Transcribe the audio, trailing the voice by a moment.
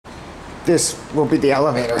This will be the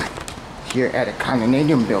elevator here at a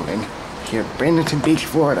condominium building here in Bradenton Beach,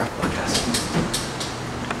 Florida.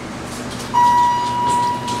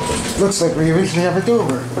 Looks like we originally have a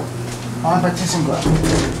Dover on by ThyssenKrupp.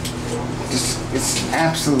 It's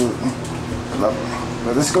absolutely lovely.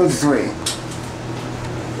 But let's go to 3.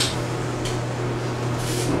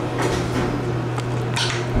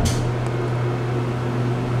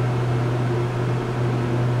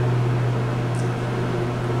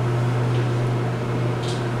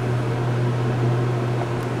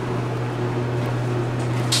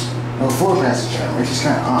 No 4-passenger, which is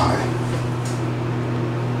kind of odd.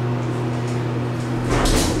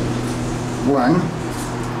 1.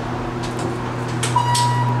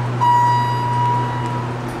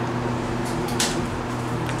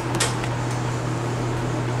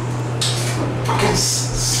 It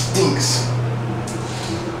stinks.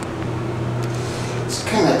 It's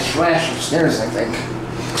kind of trash upstairs, I think.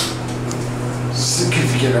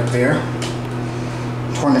 Certificate up there.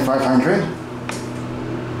 2,500.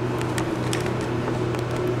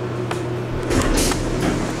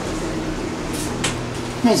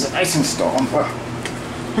 There's an ice installed, but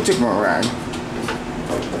we'll take more ride.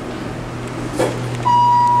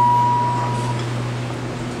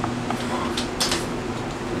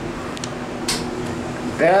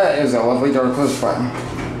 That is a lovely door close button.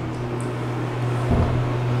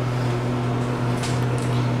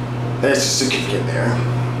 There's a certificate there.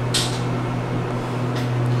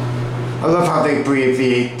 I love how they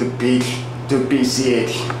abbreviate the beach to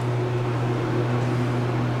BCH.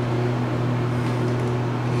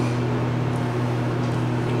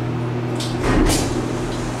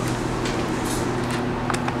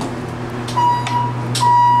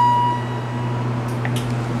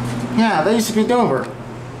 Yeah, that used to be Dover.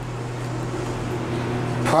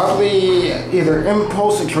 Probably either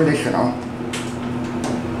impulse or traditional.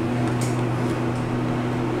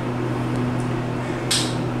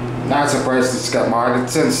 Not surprised it's got modded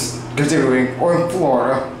since considering we're in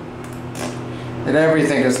Florida and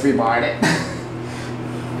everything has to be modded.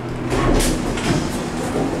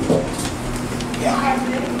 Yeah.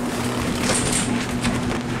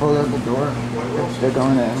 Pull up the door. They're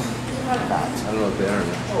going in. I don't know if they are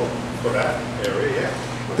now. Oh, for that area,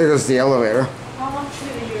 yeah. There goes the elevator. How much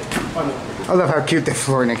are you? I love how cute the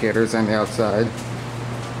floor indicator is on the outside.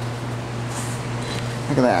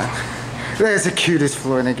 Look at that. That's the cutest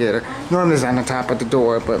floor indicator. Normally it's on the top of the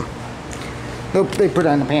door, but nope, they put it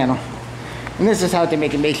on the panel. And this is how they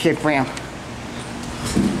make a makeshift ramp.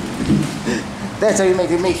 That's how you make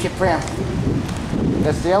a makeshift ramp.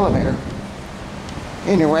 That's the elevator.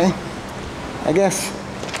 Anyway, I guess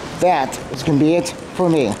that is going to be it for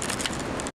me.